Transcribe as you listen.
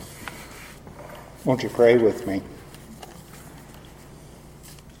Won't you pray with me?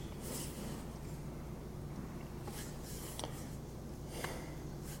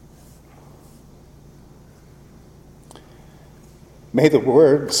 May the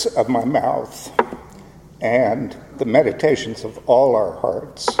words of my mouth and the meditations of all our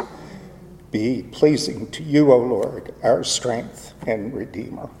hearts be pleasing to you, O Lord, our strength and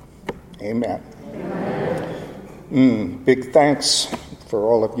Redeemer. Amen. Big thanks for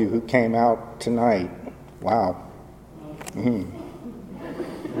all of you who came out tonight. Wow. I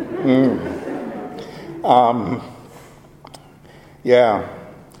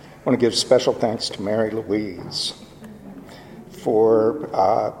want to give special thanks to Mary Louise for,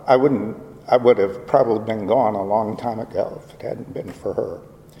 I would have probably been gone a long time ago if it hadn't been for her.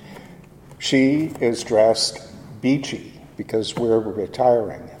 She is dressed beachy because we're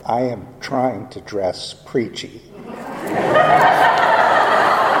retiring. I am trying to dress preachy.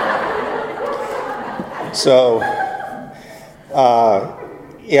 So,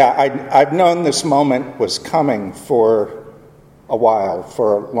 I've known this moment was coming for a while,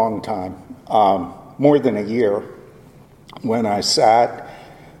 for a long time, more than a year, when I sat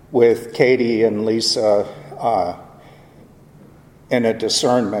with Katie and Lisa in a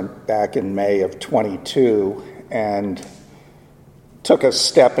discernment back in May of 22 and took a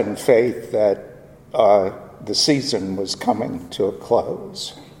step in faith that the season was coming to a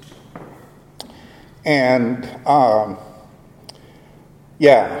close. And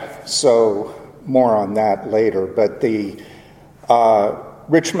so more on that later. But the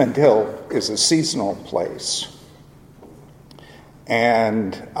Richmond Hill is a seasonal place.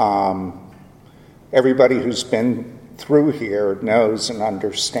 And everybody who's been through here knows and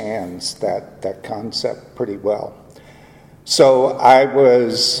understands that concept pretty well. So I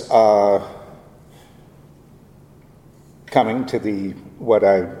was coming to what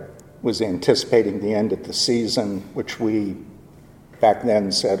I was anticipating the end of the season, which we back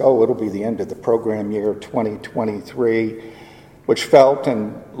then said, it'll be the end of the program year 2023, which felt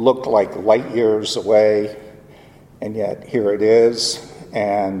and looked like light years away. And yet here it is.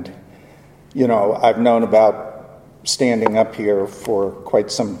 And, I've known about standing up here for quite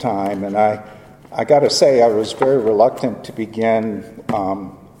some time. And I got to say, I was very reluctant to begin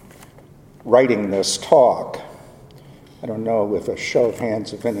writing this talk. I don't know if a show of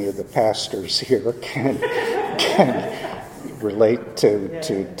hands of any of the pastors here can relate to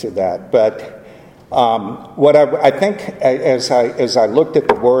that. But what I think, as I looked at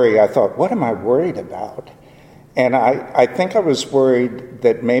the worry, I thought, what am I worried about? And I think I was worried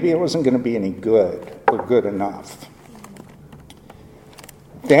that maybe it wasn't going to be any good or good enough.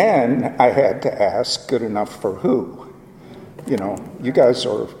 Then I had to ask, good enough for who? You guys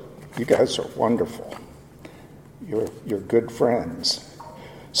are wonderful. You're good friends.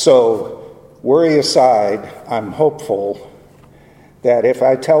 So, worry aside, I'm hopeful that if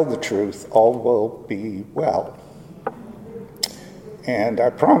I tell the truth, all will be well. And I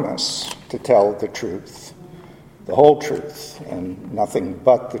promise to tell the truth, the whole truth, and nothing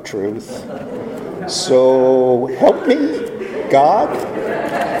but the truth. So, help me, God.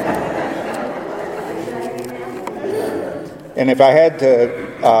 And if I had to,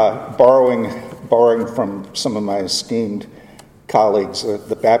 borrowing from some of my esteemed colleagues,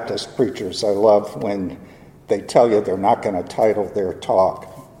 the Baptist preachers, I love when they tell you they're not going to title their talk,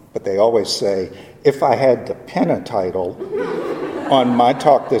 but they always say, if I had to pin a title on my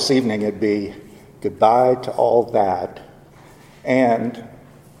talk this evening, it'd be Goodbye to All That, and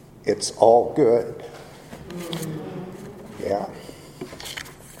It's All Good. Yeah.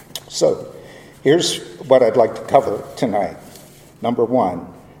 So, here's what I'd like to cover tonight. Number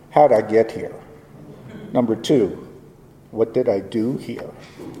one, how'd I get here? Number two, what did I do here?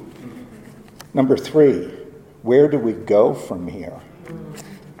 Number three, where do we go from here?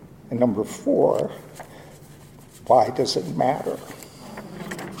 And number four, why does it matter?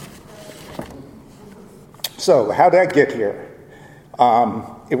 So, how did I get here?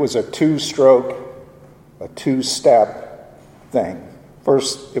 It was a two-step thing.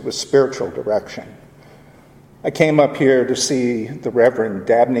 First, it was spiritual direction. I came up here to see the Reverend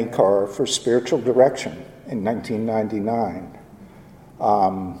Dabney Carr for spiritual direction in 1999.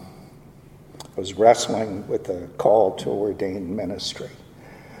 I was wrestling with the call to ordained ministry.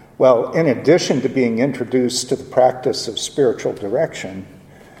 Well, in addition to being introduced to the practice of spiritual direction,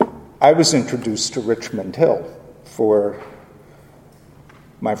 I was introduced to Richmond Hill for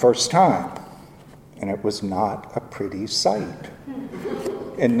my first time, and it was not a pretty sight.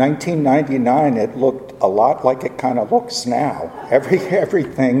 In 1999, it looked a lot like it kind of looks now.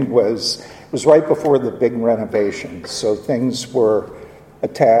 Everything was right before the big renovation, so things were a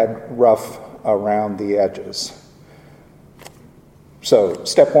tad rough around the edges. So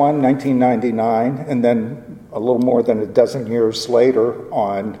step one, 1999, and then a little more than a dozen years later,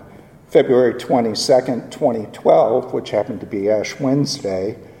 on February 22nd, 2012, which happened to be Ash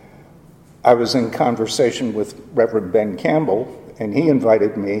Wednesday, I was in conversation with Reverend Ben Campbell, and he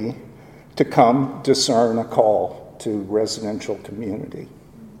invited me to come discern a call to residential community.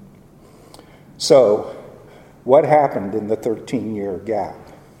 So, what happened in the 13-year gap?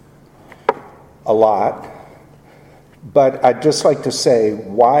 A lot. But I'd just like to say,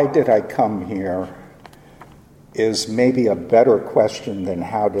 why did I come here is maybe a better question than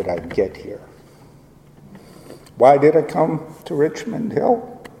how did I get here. Why did I come to Richmond Hill?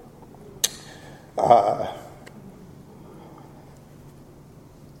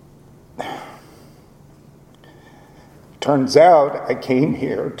 Turns out I came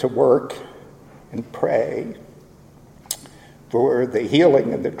here to work and pray for the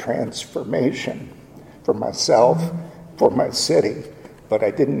healing and the transformation for myself, for my city, but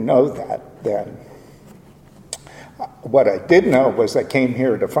I didn't know that then. What I did know was I came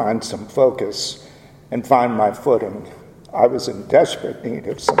here to find some focus and find my footing. I was in desperate need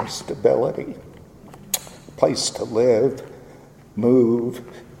of some stability, a place to live, move,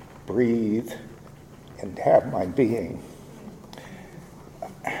 breathe, and have my being.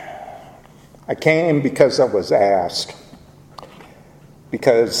 I came because I was asked,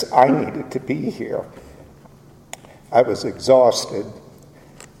 because I needed to be here. I was exhausted,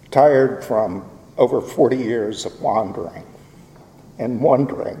 tired from over 40 years of wandering and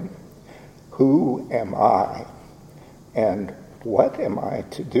wondering, who am I and what am I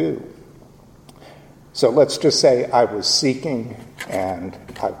to do? So let's just say I was seeking and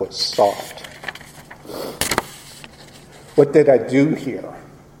I was sought. What did I do here?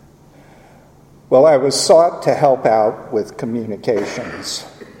 Well, I was sought to help out with communications.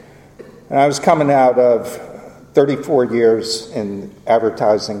 And I was coming out of 34 years in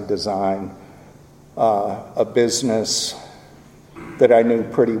advertising design, a business that I knew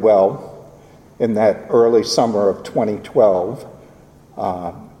pretty well in that early summer of 2012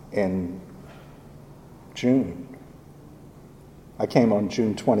 in June. I came on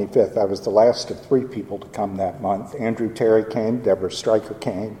June 25th. I was the last of 3 people to come that month. Andrew Terry came, Deborah Stryker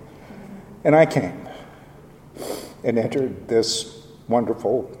came, and I came and entered this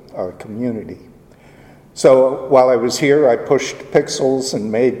wonderful community. So while I was here, I pushed pixels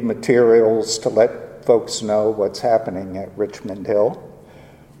and made materials to let folks know what's happening at Richmond Hill,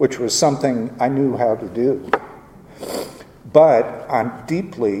 which was something I knew how to do. But I'm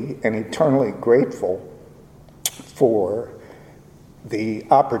deeply and eternally grateful for the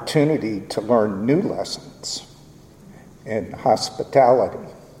opportunity to learn new lessons in hospitality,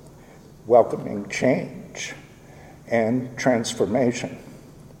 welcoming change, and transformation.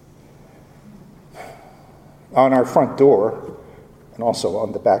 On our front door, and also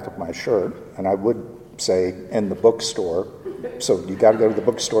on the back of my shirt, and I would say in the bookstore, so you got to go to the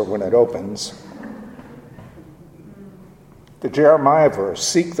bookstore when it opens, the Jeremiah verse,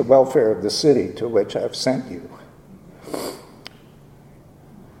 seek the welfare of the city to which I've sent you.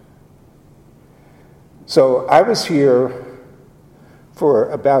 So I was here for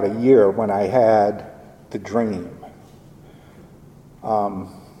about a year when I had the dream.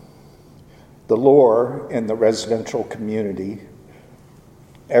 The lore in the residential community,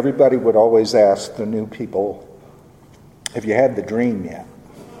 everybody would always ask the new people, have you had the dream yet?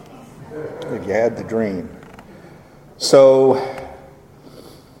 Have you had the dream? So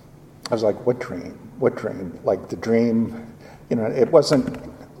I was like, what dream? What dream? Like the dream, it wasn't,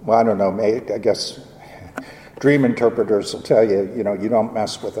 well, I don't know, I guess dream interpreters will tell you, you don't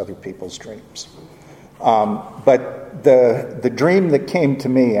mess with other people's dreams. But the dream that came to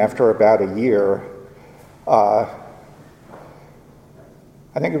me after about a year, I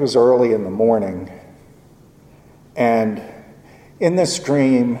think it was early in the morning, and in this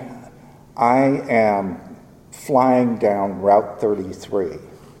dream, I am flying down Route 33,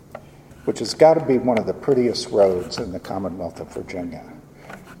 which has got to be one of the prettiest roads in the Commonwealth of Virginia.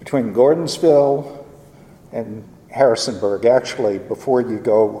 Between Gordonsville and Harrisonburg, actually, before you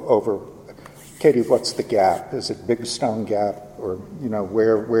go over, Katie, what's the gap? Is it Big Stone Gap? Or,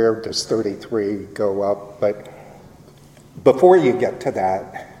 where does 33 go up? But before you get to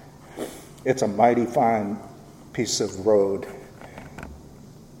that, it's a mighty fine piece of road.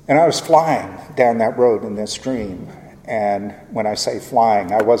 And I was flying down that road in this dream. And when I say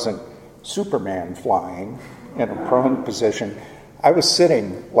flying, I wasn't Superman flying in a prone position. I was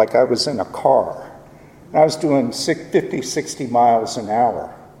sitting like I was in a car. And I was doing 50, 60 miles an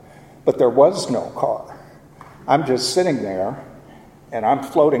hour. But there was no car. I'm just sitting there, and I'm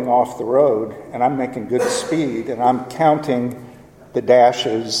floating off the road, and I'm making good speed, and I'm counting the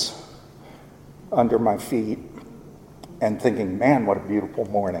dashes under my feet and thinking, man, what a beautiful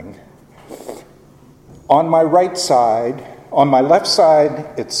morning. On my right side, on my left side,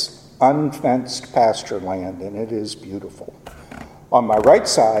 it's unfenced pasture land, and it is beautiful. On my right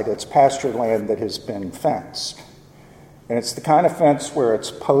side, it's pasture land that has been fenced. And it's the kind of fence where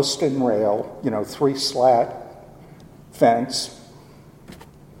it's post and rail, 3-slat fence,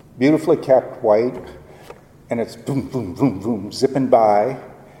 beautifully kept, white, and it's boom, boom, boom, boom, zipping by.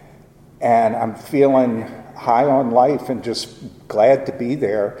 And I'm feeling high on life and just glad to be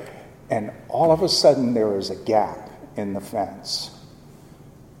there. And all of a sudden, there is a gap in the fence,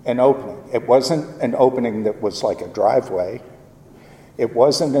 an opening. It wasn't an opening that was like a driveway. It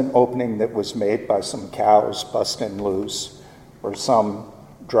wasn't an opening that was made by some cows busting loose or some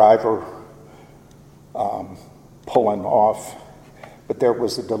driver pulling off. But there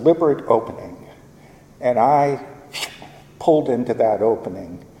was a deliberate opening, and I pulled into that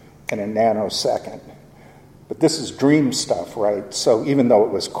opening in a nanosecond. But this is dream stuff, right? So even though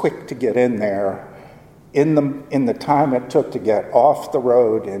it was quick to get in there, in the time it took to get off the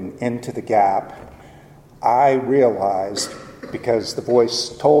road and into the gap, I realized, because the voice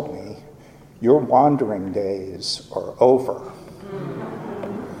told me, your wandering days are over.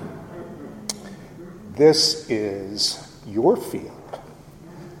 This is your field.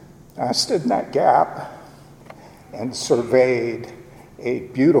 I stood in that gap and surveyed a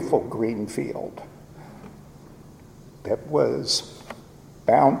beautiful green field that was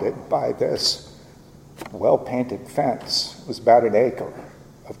bounded by this well-painted fence. It was about an acre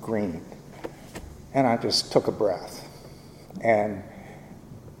of green. And I just took a breath. And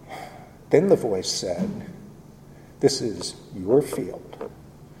then the voice said, this is your field,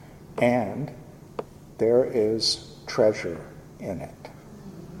 and there is treasure in it.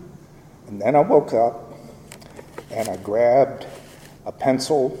 And then I woke up, and I grabbed a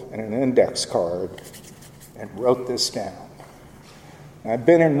pencil and an index card and wrote this down. I'd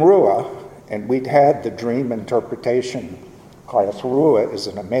been in RUA, and we'd had the dream interpretation class. RUA is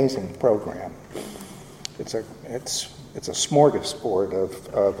an amazing program. It's a smorgasbord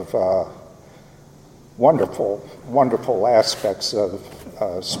of wonderful aspects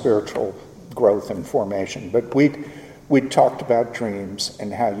of spiritual growth and formation. But we'd talked about dreams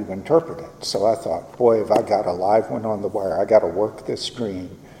and how you interpret it. So I thought, boy, have I got a live one on the wire. I got to work this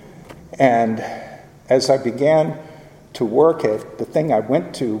dream. And as I began to work it, the thing I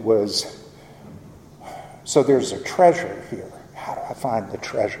went to was, so there's a treasure here. How do I find the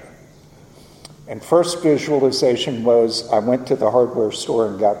treasure? And first visualization was I went to the hardware store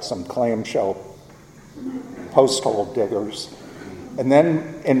and got some clamshell post hole diggers. And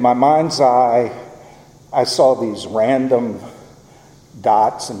then in my mind's eye, I saw these random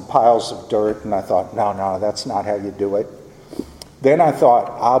dots and piles of dirt, and I thought, no, that's not how you do it. Then I thought,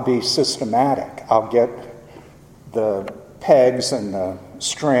 I'll be systematic. I'll get the pegs and the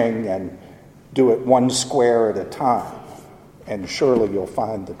string and do it one square at a time, and surely you'll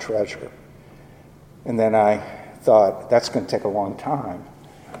find the treasure. And then I thought, that's going to take a long time.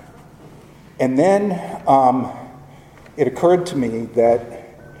 And then it occurred to me that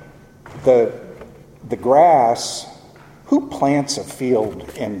the grass, who plants a field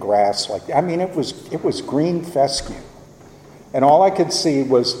in grass like that? I mean, it was green fescue. And all I could see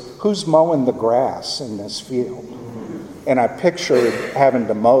was, who's mowing the grass in this field? And I pictured having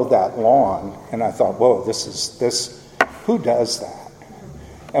to mow that lawn, and I thought, whoa, who does that?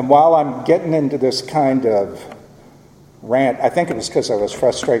 And while I'm getting into this kind of rant, I think it was because I was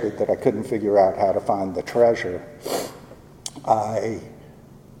frustrated that I couldn't figure out how to find the treasure, I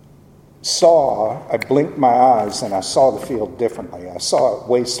blinked my eyes and I saw the field differently. I saw it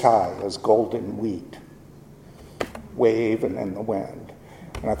waist high as golden wheat, waving in the wind.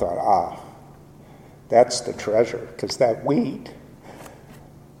 And I thought, that's the treasure, because that wheat,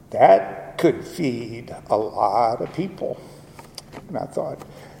 that could feed a lot of people. And I thought,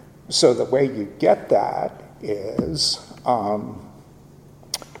 so the way you get that is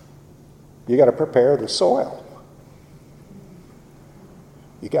you got to prepare the soil.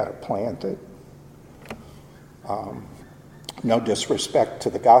 You got to plant it. No disrespect to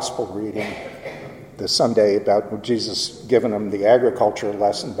the gospel reading the Sunday about Jesus giving them the agriculture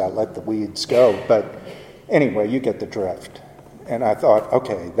lesson about let the weeds go. But anyway, you get the drift. And I thought,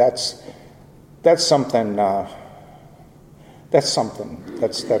 okay, that's something.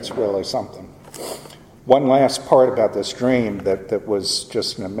 That's really something. One last part about this dream that was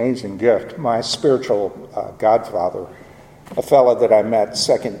just an amazing gift. My spiritual godfather, a fellow that I met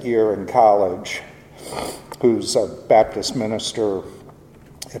second year in college, who's a Baptist minister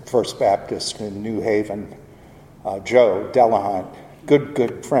at First Baptist in New Haven, Joe Delahunt,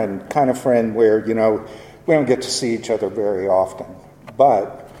 good friend, kind of friend where, we don't get to see each other very often.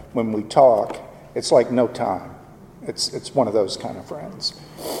 But when we talk, it's like no time. It's one of those kind of friends.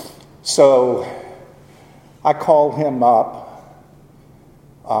 So I called him up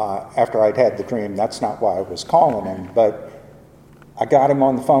after I'd had the dream. That's not why I was calling him, but I got him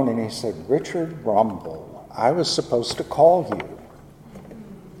on the phone and he said, "Richard Rumble, I was supposed to call you.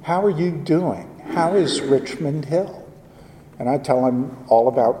 How are you doing? How is Richmond Hill?" And I tell him all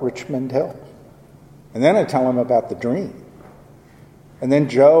about Richmond Hill. And then I tell him about the dream. And then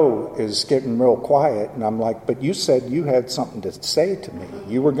Joe is getting real quiet, and I'm like, "But you said you had something to say to me.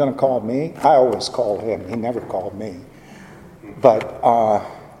 You were going to call me?" I always call him. He never called me. But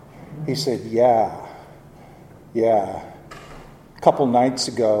he said, yeah. A couple nights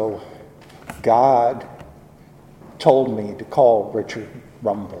ago, God told me to call Richard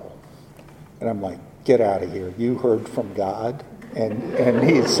Rumble. And I'm like, "Get out of here. You heard from God?" And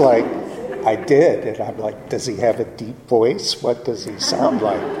he's like, "I did." And I'm like, "Does he have a deep voice? What does he sound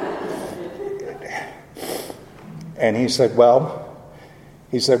like?" And he said,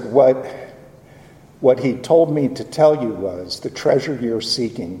 what he told me to tell you was, the treasure you're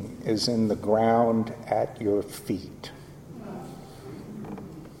seeking is in the ground at your feet.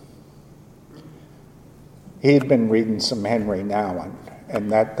 He had been reading some Henry Nouwen,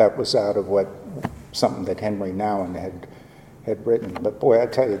 and that was out of something that Henry Nouwen had written. But boy, I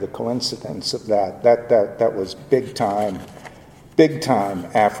tell you, the coincidence of that was big time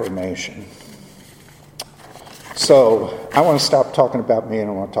affirmation. So I want to stop talking about me and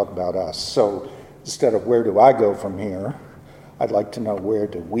I want to talk about us. So instead of where do I go from here, I'd like to know where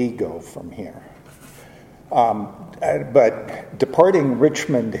do we go from here. But departing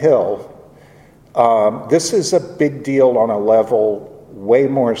Richmond Hill, this is a big deal on a level way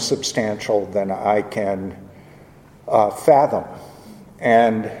more substantial than I can fathom.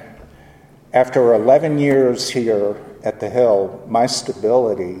 And after 11 years here at the Hill, my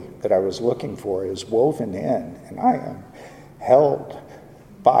stability that I was looking for is woven in, and I am held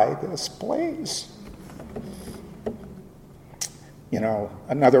by this place.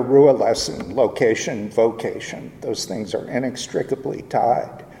 Another Rua lesson, location, vocation, those things are inextricably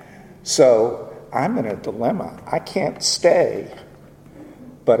tied. So I'm in a dilemma. I can't stay,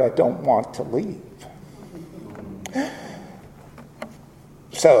 but I don't want to leave.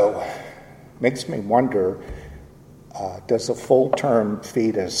 So, makes me wonder, does a full-term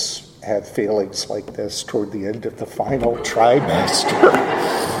fetus have feelings like this toward the end of the final trimester?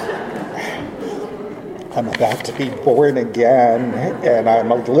 I'm about to be born again, and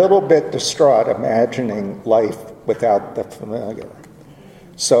I'm a little bit distraught imagining life without the familiar.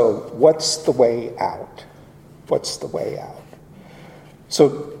 So, what's the way out? What's the way out?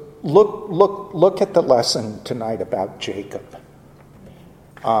 So, look at the lesson tonight about Jacob.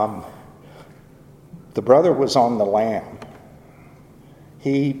 The brother was on the lam.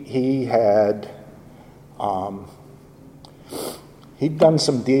 He had he'd done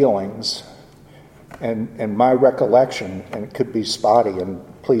some dealings, and my recollection, and it could be spotty, and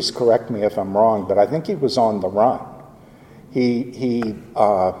please correct me if I'm wrong, but I think he was on the run. He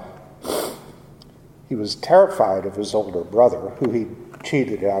was terrified of his older brother, who he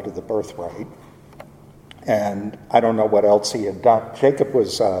cheated out of the birthright, and I don't know what else he had done. Jacob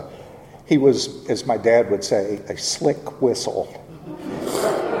was, he was, as my dad would say, a slick whistle.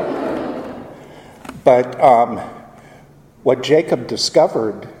 But what Jacob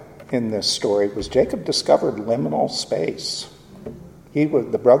discovered in this story was Jacob discovered liminal space.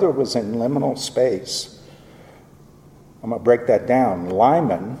 The brother was in liminal space. I'm going to break that down.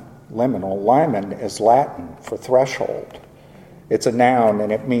 Limen is Latin for threshold. It's a noun,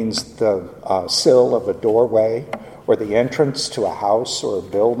 and it means the sill of a doorway or the entrance to a house or a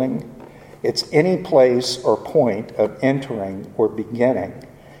building. It's any place or point of entering or beginning.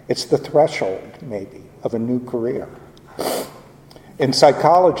 It's the threshold, maybe, of a new career. In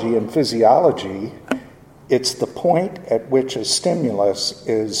psychology and physiology, it's the point at which a stimulus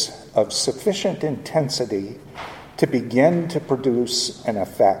is of sufficient intensity to begin to produce an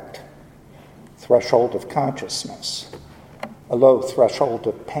effect. Threshold of consciousness. A low threshold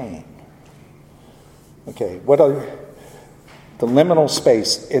of pain. Okay, what are the liminal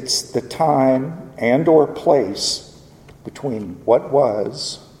space? It's the time and or place between what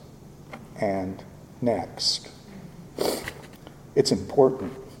was and next. It's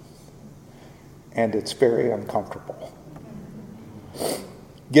important, and it's very uncomfortable.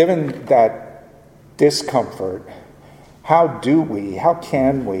 Given that discomfort, how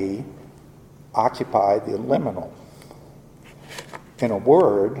can we occupy the liminal? in a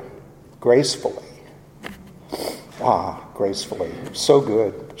word, gracefully. Gracefully. So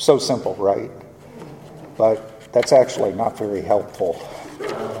good. So simple, right? But that's actually not very helpful.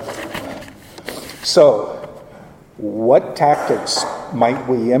 So, what tactics might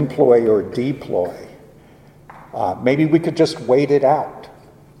we employ or deploy? Maybe we could just wait it out.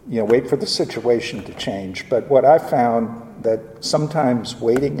 Wait for the situation to change. But what I found that sometimes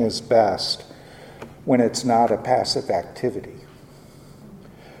waiting is best when it's not a passive activity.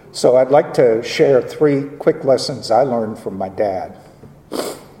 So I'd like to share 3 quick lessons I learned from my dad.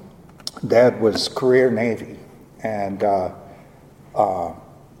 Dad was career Navy, and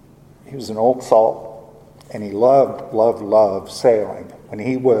he was an old salt, and he loved sailing. When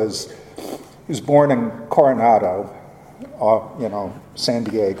he was born in Coronado, San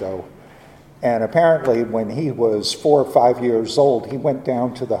Diego, and apparently when he was 4 or 5 years old, he went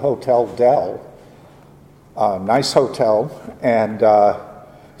down to the Hotel Del, nice hotel, and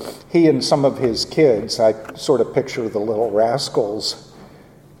he and some of his kids, I sort of picture the little rascals,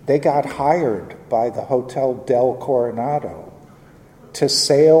 they got hired by the Hotel Del Coronado to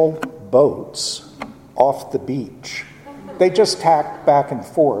sail boats off the beach. They just tacked back and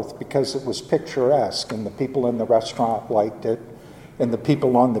forth because it was picturesque, and the people in the restaurant liked it, and the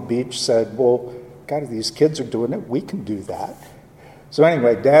people on the beach said, well, God, if these kids are doing it, we can do that. So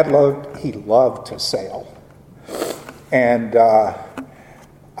anyway, Dad loved to sail. And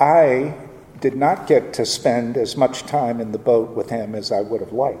I did not get to spend as much time in the boat with him as I would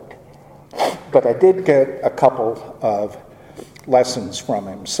have liked. But I did get a couple of lessons from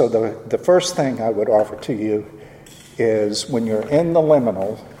him. So the first thing I would offer to you is when you're in the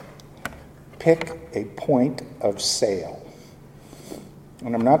liminal, pick a point of sale.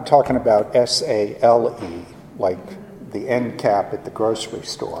 And I'm not talking about S-A-L-E, like the end cap at the grocery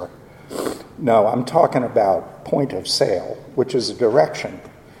store. No, I'm talking about point of sale, which is a direction.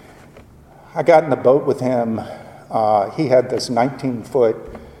 I got in the boat with him. He had this 19-foot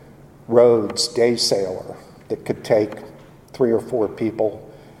Rhodes day sailor that could take 3 or 4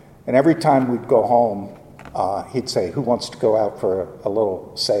 people. And every time we'd go home, he'd say, who wants to go out for a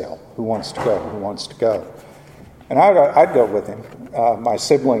little sail? Who wants to go? Who wants to go? And I'd go with him. My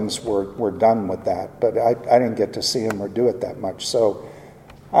siblings were done with that, but I didn't get to see him or do it that much. So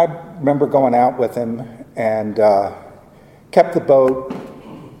I remember going out with him and kept the boat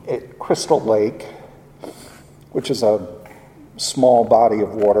at Crystal Lake, which is a small body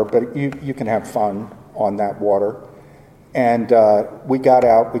of water, but you can have fun on that water. And we got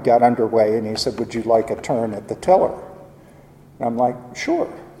out, we got underway, and he said, would you like a turn at the tiller? And I'm like,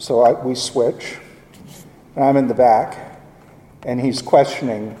 sure. So we switch, and I'm in the back, and he's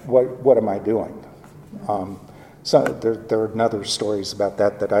questioning, what am I doing? So there are other stories about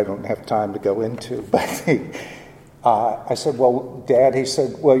that I don't have time to go into, but I said, well, Dad, he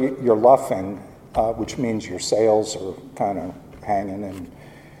said, well, you're luffing, which means your sails are kind of hanging, and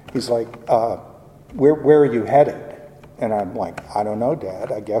he's like, where are you headed? And I'm like, I don't know,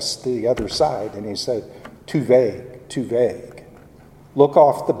 Dad, I guess the other side. And he said, too vague. Look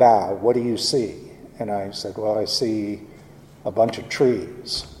off the bow, what do you see? And I said, well, I see a bunch of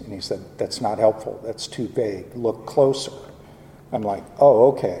trees. And he said, that's not helpful, that's too vague, look closer. I'm like, oh,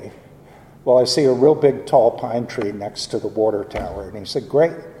 okay. Well, I see a real big tall pine tree next to the water tower. And he said,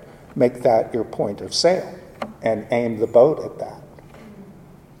 great, make that your point of sale and aim the boat at that.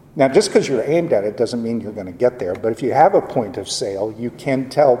 Now, just because you're aimed at it doesn't mean you're going to get there, but if you have a point of sale, you can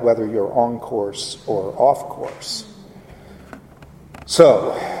tell whether you're on course or off course.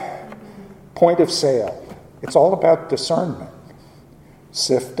 So, point of sale, it's all about discernment.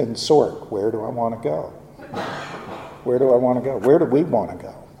 Sift and sort. Where do I want to go? Where do I want to go? Where do we want to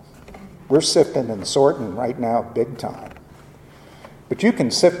go? We're sifting and sorting right now big time. But you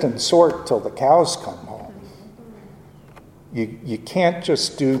can sift and sort till the cows come home. You can't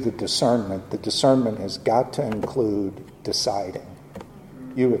just do the discernment. The discernment has got to include deciding.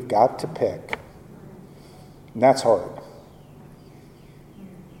 You have got to pick. And that's hard.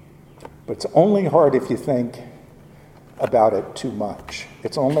 But it's only hard if you think about it too much.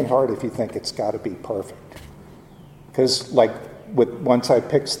 It's only hard if you think it's got to be perfect. Because once I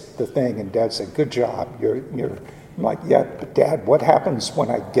picked the thing and Dad said, good job, I'm like, yeah, but Dad, what happens when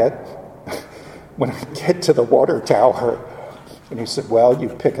I get to the water tower? And he said, well, you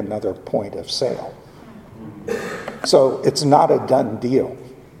pick another point of sale. So it's not a done deal,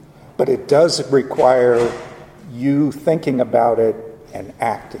 but it does require you thinking about it and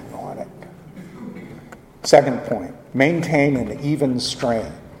acting on it. Second point, maintain an even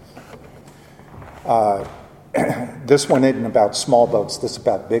strain. This one isn't about small boats, this is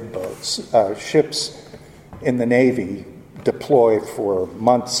about big boats. Ships in the Navy, deploy for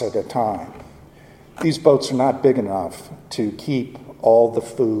months at a time. These boats are not big enough to keep all the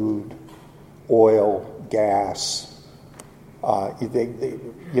food, oil, gas. They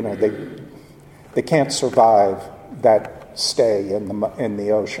can't survive that stay in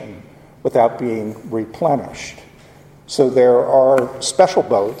the ocean without being replenished. So there are special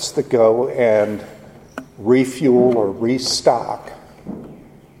boats that go and refuel or restock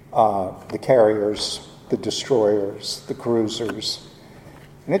the carriers, the destroyers, the cruisers.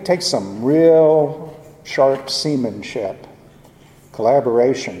 And it takes some real sharp seamanship,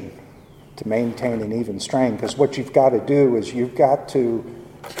 collaboration to maintain an even strain, because what you've got to do is you've got to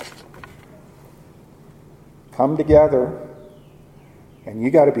come together and you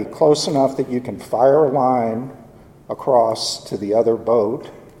got to be close enough that you can fire a line across to the other boat,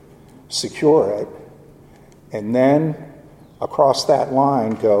 secure it, and then across that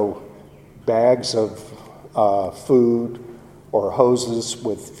line go bags of food or hoses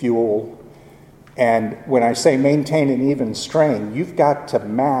with fuel. And when I say maintain an even strain, you've got to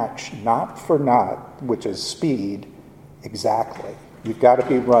match knot for knot, which is speed, exactly. You've got to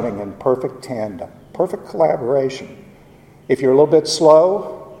be running in perfect tandem, perfect collaboration. If you're a little bit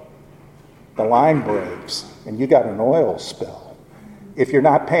slow, the line breaks and you got an oil spill. If you're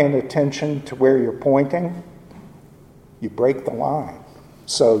not paying attention to where you're pointing, you break the line.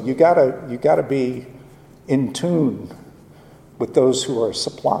 So you gotta be in tune with those who are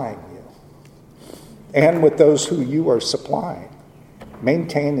supplying you and with those who you are supplying.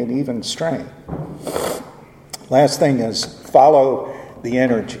 Maintain an even strain. Last thing is follow the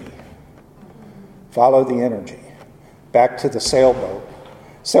energy. Follow the energy. Back to the sailboat.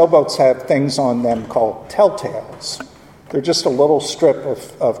 Sailboats have things on them called telltales. They're just a little strip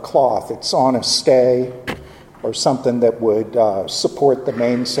of cloth. It's on a stay or something that would support the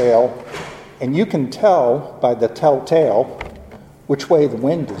mainsail. And you can tell by the telltale which way the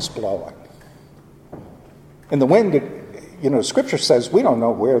wind is blowing. And the wind, Scripture says we don't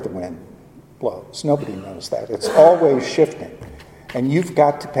know where the wind blows. Nobody knows that. It's always shifting. And you've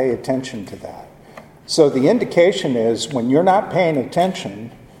got to pay attention to that. So the indication is when you're not paying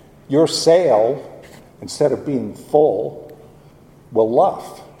attention, your sail, instead of being full, will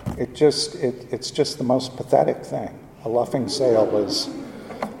luff. It's just the most pathetic thing. A luffing sail is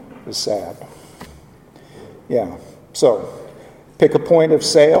sad. Yeah. So pick a point of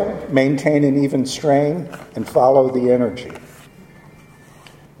sail, maintain an even strain, and follow the energy.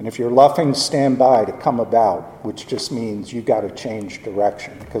 And if you're luffing, stand by to come about, which just means you got to change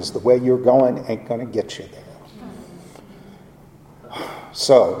direction because the way you're going ain't going to get you there.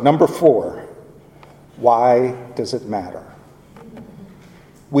 So, number 4, why does it matter?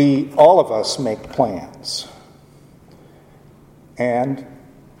 All of us make plans, and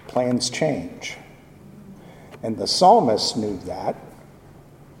plans change. And the psalmist knew that.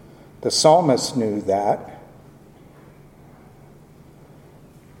 The psalmist knew that.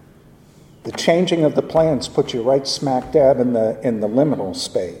 The changing of the plans puts you right smack dab in the liminal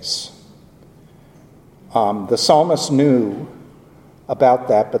space. The psalmist knew about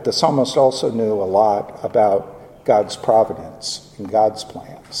that, but the psalmist also knew a lot about God's providence and God's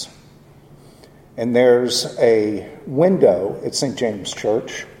plans. And there's a window at St. James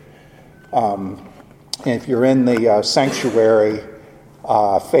Church. And if you're in the sanctuary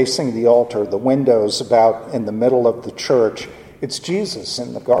facing the altar, the window's about in the middle of the church. It's Jesus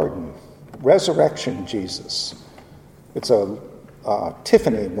in the garden. Resurrection Jesus. It's a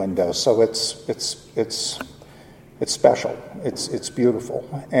Tiffany window, so it's special. It's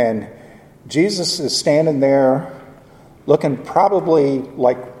beautiful, and Jesus is standing there, looking probably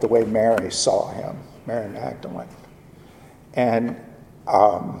like the way Mary saw him, Mary Magdalene, and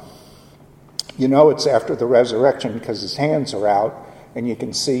it's after the resurrection because his hands are out, and you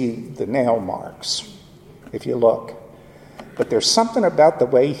can see the nail marks if you look. But there's something about the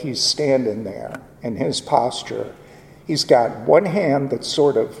way he's standing there and his posture. He's got one hand that's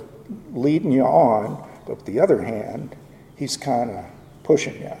sort of leading you on, but with the other hand, he's kind of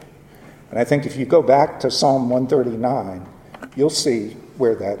pushing you. And I think if you go back to Psalm 139, you'll see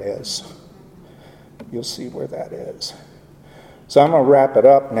where that is. You'll see where that is. So I'm going to wrap it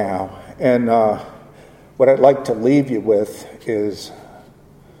up now. And what I'd like to leave you with is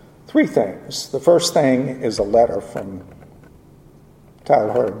 3 things. The first thing is a letter from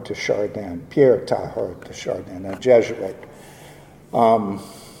Teilhard de Chardin, Pierre Teilhard de Chardin, a Jesuit.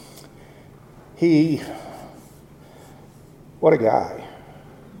 What a guy.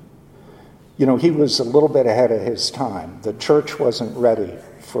 He was a little bit ahead of his time. The church wasn't ready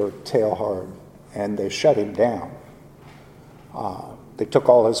for Teilhard, and they shut him down. They took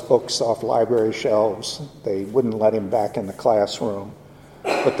all his books off library shelves. They wouldn't let him back in the classroom.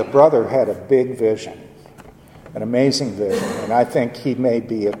 But the brother had a big vision, an amazing vision, and I think he may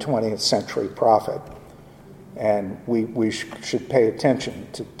be a 20th century prophet. And we should pay attention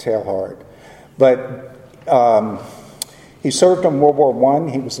to Teilhard. But he served in World War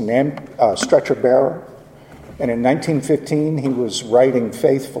I. He was a stretcher bearer. And in 1915, he was writing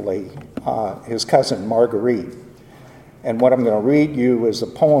faithfully his cousin, Marguerite. And what I'm going to read you is a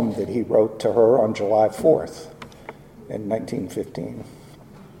poem that he wrote to her on July 4th in 1915.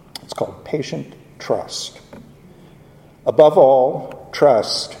 It's called Patient Trust. Above all,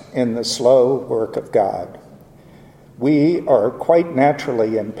 trust in the slow work of God. We are quite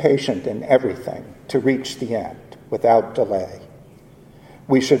naturally impatient in everything to reach the end without delay.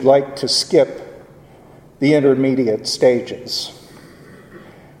 We should like to skip the intermediate stages.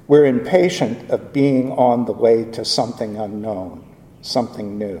 We're impatient of being on the way to something unknown,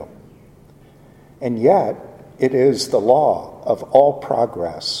 something new. And yet, it is the law of all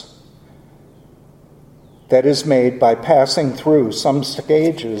progress that is made by passing through some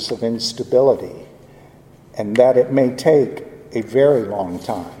stages of instability, and that it may take a very long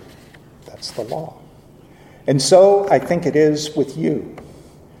time. That's the law. And so I think it is with you.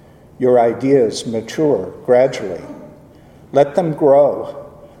 Your ideas mature gradually. Let them grow.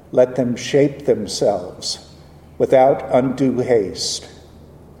 Let them shape themselves without undue haste.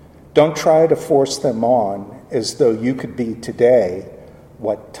 Don't try to force them on as though you could be today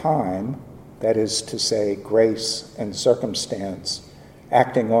what time, that is to say, grace and circumstance,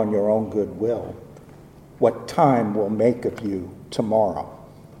 acting on your own good will, what time will make of you tomorrow.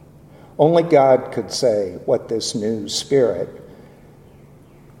 Only God could say what this new spirit,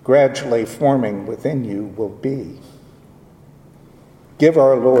 gradually forming within you, will be. Give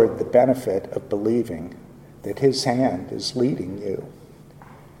our Lord the benefit of believing that his hand is leading you,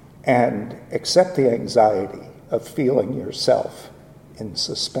 and accept the anxiety of feeling yourself in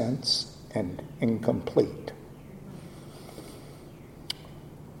suspense and incomplete.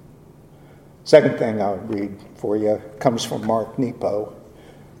 Second thing I'll read for you comes from Mark Nepo.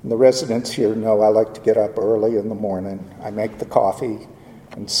 And the residents here know I like to get up early in the morning. I make the coffee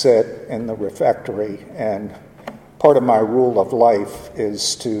and sit in the refectory, and part of my rule of life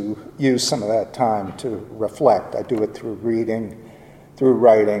is to use some of that time to reflect. I do it through reading, through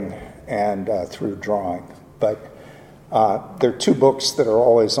writing, and through drawing. But there are two books that are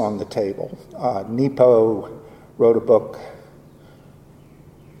always on the table. Nepo wrote a book.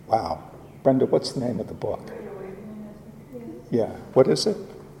 Wow. Brenda, what's the name of the book? Yeah. What is it?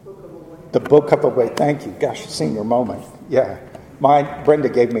 The Book of Awakening. Thank you. Gosh, senior moment. Yeah. Brenda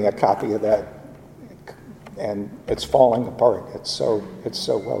gave me a copy of that, and it's falling apart. It's so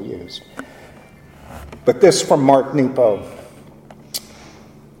well used. But this from Mark Nepo.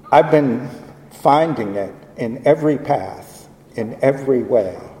 I've been finding it in every path, in every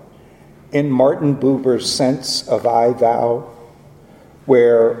way, in Martin Buber's sense of I-thou,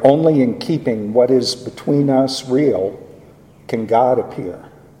 where only in keeping what is between us real can God appear.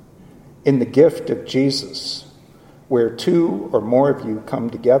 In the gift of Jesus, where two or more of you come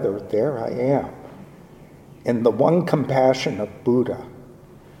together, there I am. In the one compassion of Buddha,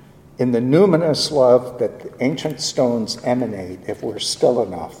 in the numinous love that the ancient stones emanate if we're still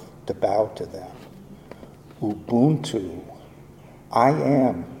enough to bow to them. Ubuntu, I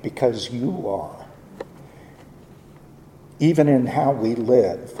am because you are. Even in how we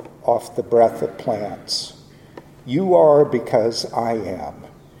live off the breath of plants, you are because I am.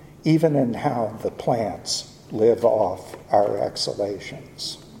 Even in how the plants live off our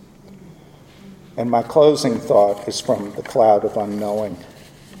exhalations. And my closing thought is from the Cloud of Unknowing.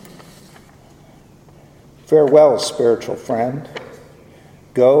 Farewell, spiritual friend.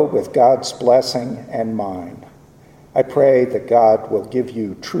 Go with God's blessing and mine. I pray that God will give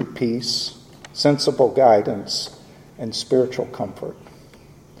you true peace, sensible guidance, and spiritual comfort.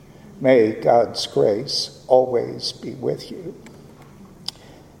 May God's grace always be with you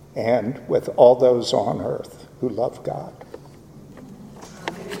and with all those on earth who love God.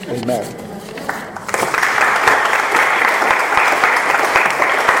 Amen.